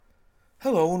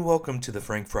Hello and welcome to the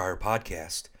Frank Fryer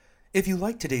Podcast. If you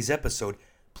like today's episode,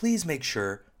 please make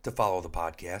sure to follow the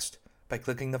podcast by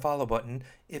clicking the follow button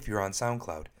if you're on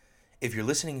SoundCloud. If you're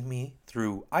listening to me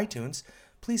through iTunes,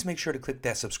 please make sure to click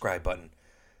that subscribe button.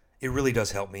 It really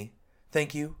does help me.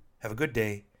 Thank you, have a good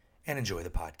day, and enjoy the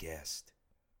podcast.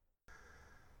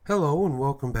 Hello and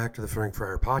welcome back to the Frank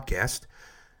Fryer Podcast.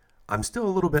 I'm still a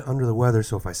little bit under the weather,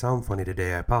 so if I sound funny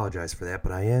today, I apologize for that,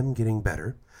 but I am getting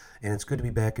better. And it's good to be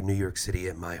back in New York City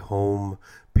at my home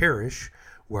parish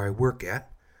where I work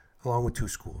at, along with two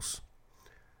schools.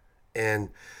 And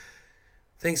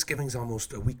Thanksgiving's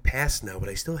almost a week past now, but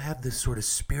I still have this sort of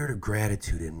spirit of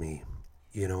gratitude in me.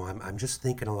 You know, I'm just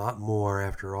thinking a lot more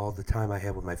after all the time I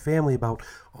have with my family about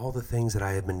all the things that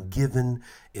I have been given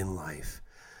in life.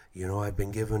 You know, I've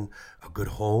been given a good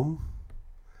home.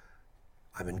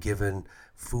 I've been given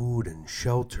food and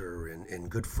shelter and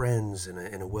good friends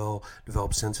and a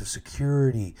well-developed sense of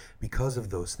security because of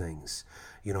those things.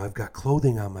 You know, I've got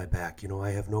clothing on my back. You know, I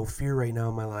have no fear right now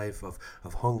in my life of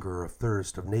hunger, of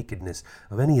thirst, of nakedness,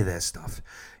 of any of that stuff.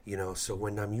 You know, so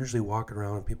when I'm usually walking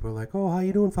around and people are like, "Oh, how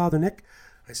you doing, Father Nick?"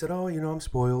 I said, "Oh, you know, I'm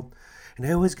spoiled." And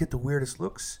I always get the weirdest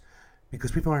looks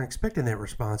because people aren't expecting that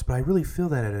response. But I really feel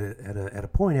that at a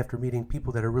point after meeting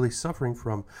people that are really suffering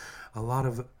from a lot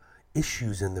of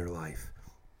issues in their life.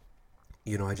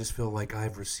 You know, I just feel like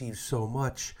I've received so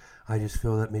much. I just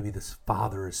feel that maybe this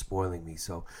Father is spoiling me.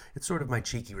 So it's sort of my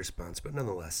cheeky response, but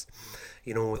nonetheless,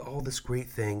 you know, with all this great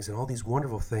things and all these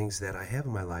wonderful things that I have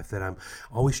in my life that I'm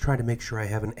always trying to make sure I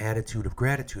have an attitude of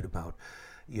gratitude about,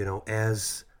 you know,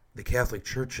 as the Catholic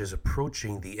Church is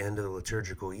approaching the end of the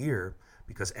liturgical year,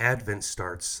 because Advent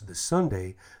starts this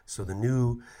Sunday, so the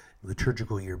new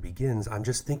liturgical year begins. I'm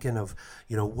just thinking of,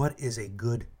 you know, what is a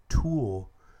good tool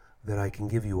that I can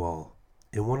give you all.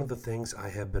 And one of the things I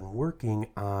have been working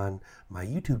on my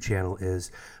YouTube channel is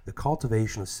the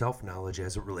cultivation of self-knowledge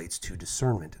as it relates to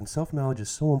discernment. And self-knowledge is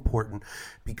so important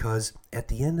because at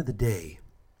the end of the day,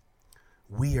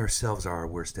 we ourselves are our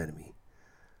worst enemy.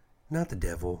 Not the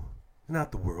devil,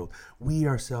 not the world. We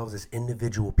ourselves as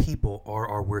individual people are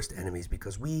our worst enemies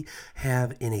because we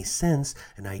have, in a sense,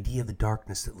 an idea of the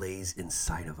darkness that lays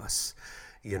inside of us.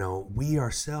 You know, we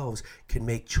ourselves can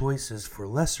make choices for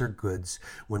lesser goods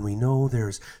when we know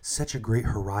there's such a great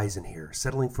horizon here.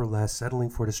 Settling for less,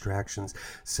 settling for distractions,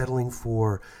 settling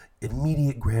for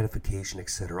immediate gratification,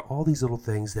 etc. All these little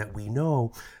things that we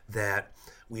know that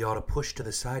we ought to push to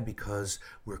the side because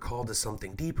we're called to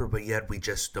something deeper, but yet we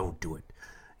just don't do it.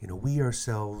 You know, we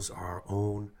ourselves are our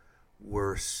own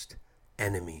worst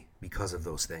enemy because of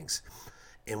those things.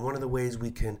 And one of the ways we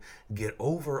can get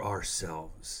over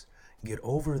ourselves, get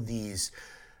over these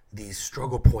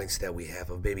struggle points that we have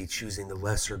of maybe choosing the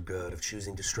lesser good, of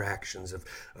choosing distractions, of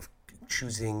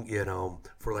choosing, you know,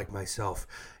 for like myself,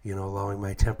 you know, allowing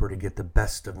my temper to get the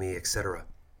best of me, etc.,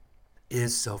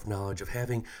 is self-knowledge, of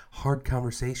having hard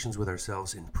conversations with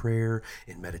ourselves in prayer,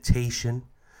 in meditation,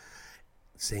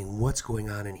 saying, what's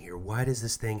going on in here? Why does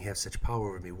this thing have such power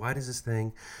over me? Why does this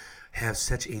thing have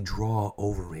such a draw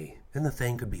over me? And the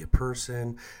thing could be a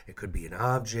person, it could be an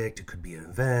object, it could be an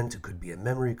event, it could be a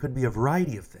memory, it could be a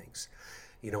variety of things.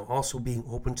 You know, also being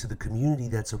open to the community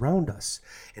that's around us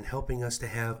and helping us to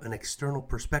have an external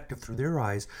perspective through their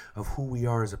eyes of who we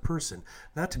are as a person.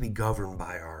 Not to be governed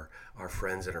by our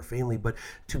friends and our family, but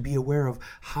to be aware of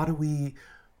how do we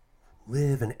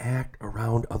live and act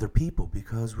around other people,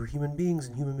 because we're human beings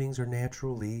and human beings are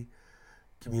naturally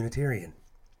communitarian.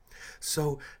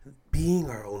 So being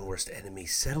our own worst enemy,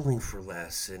 settling for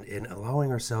less, and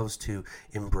allowing ourselves to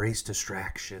embrace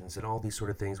distractions and all these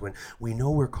sort of things when we know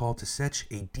we're called to such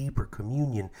a deeper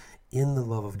communion in the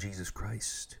love of Jesus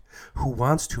Christ, who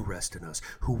wants to rest in us,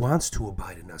 who wants to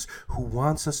abide in us, who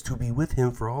wants us to be with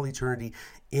him for all eternity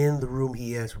in the room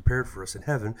he has prepared for us in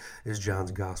heaven, as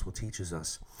John's gospel teaches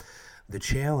us. The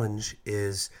challenge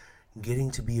is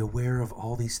getting to be aware of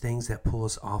all these things that pull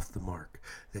us off the mark,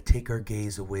 that take our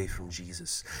gaze away from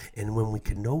Jesus. And when we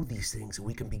can know these things,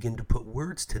 we can begin to put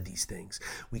words to these things.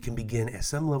 We can begin at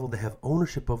some level to have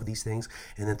ownership over these things,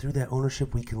 and then through that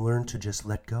ownership, we can learn to just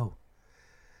let go.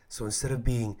 So instead of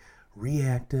being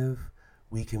reactive,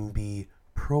 we can be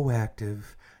proactive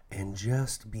and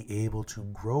just be able to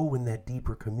grow in that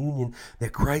deeper communion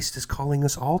that Christ is calling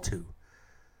us all to.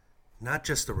 Not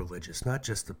just the religious, not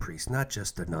just the priests, not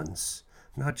just the nuns,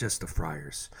 not just the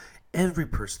friars. Every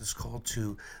person is called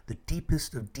to the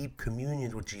deepest of deep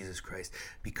communion with Jesus Christ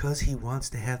because he wants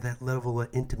to have that level of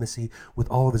intimacy with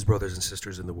all of his brothers and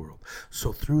sisters in the world.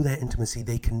 So through that intimacy,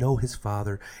 they can know his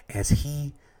Father as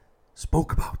he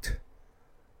spoke about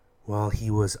while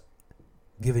he was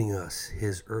giving us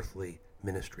his earthly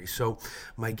ministry. So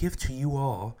my gift to you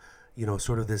all,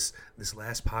 sort of this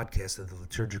last podcast of the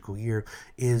liturgical year,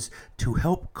 is to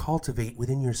help cultivate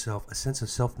within yourself a sense of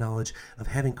self-knowledge, of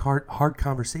having hard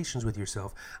conversations with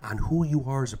yourself on who you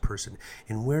are as a person,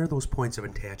 and where are those points of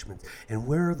attachment, and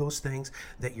where are those things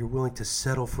that you're willing to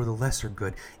settle for the lesser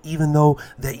good, even though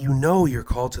that you're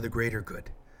called to the greater good.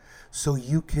 So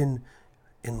you can,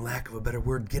 in lack of a better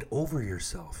word, get over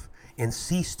yourself and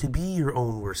cease to be your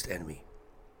own worst enemy.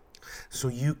 So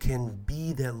you can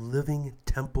be that living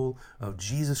temple of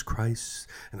Jesus Christ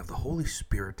and of the Holy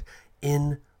Spirit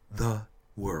in the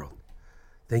world.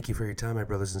 Thank you for your time, my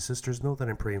brothers and sisters. Know that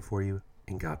I'm praying for you,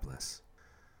 and God bless.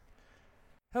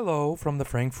 Hello from the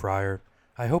Frank Friar.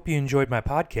 I hope you enjoyed my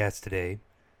podcast today.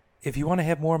 If you want to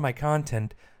have more of my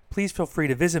content, please feel free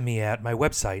to visit me at my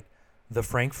website,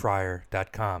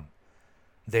 thefrankfriar.com.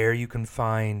 There you can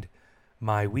find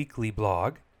my weekly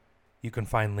blog. You can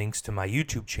find links to my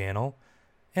YouTube channel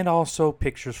and also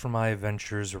pictures from my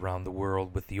adventures around the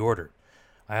world with the order.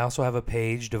 I also have a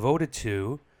page devoted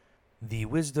to the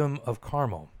wisdom of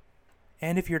Carmel.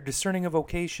 And if you're discerning a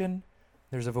vocation,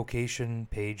 there's a vocation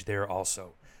page there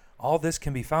also. All this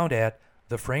can be found at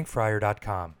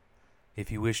thefrankfriar.com.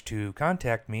 If you wish to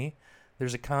contact me,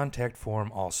 there's a contact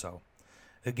form also.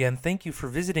 Again, thank you for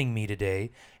visiting me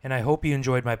today, and I hope you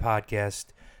enjoyed my podcast.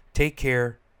 Take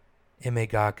care, and may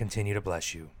God continue to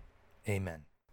bless you. Amen.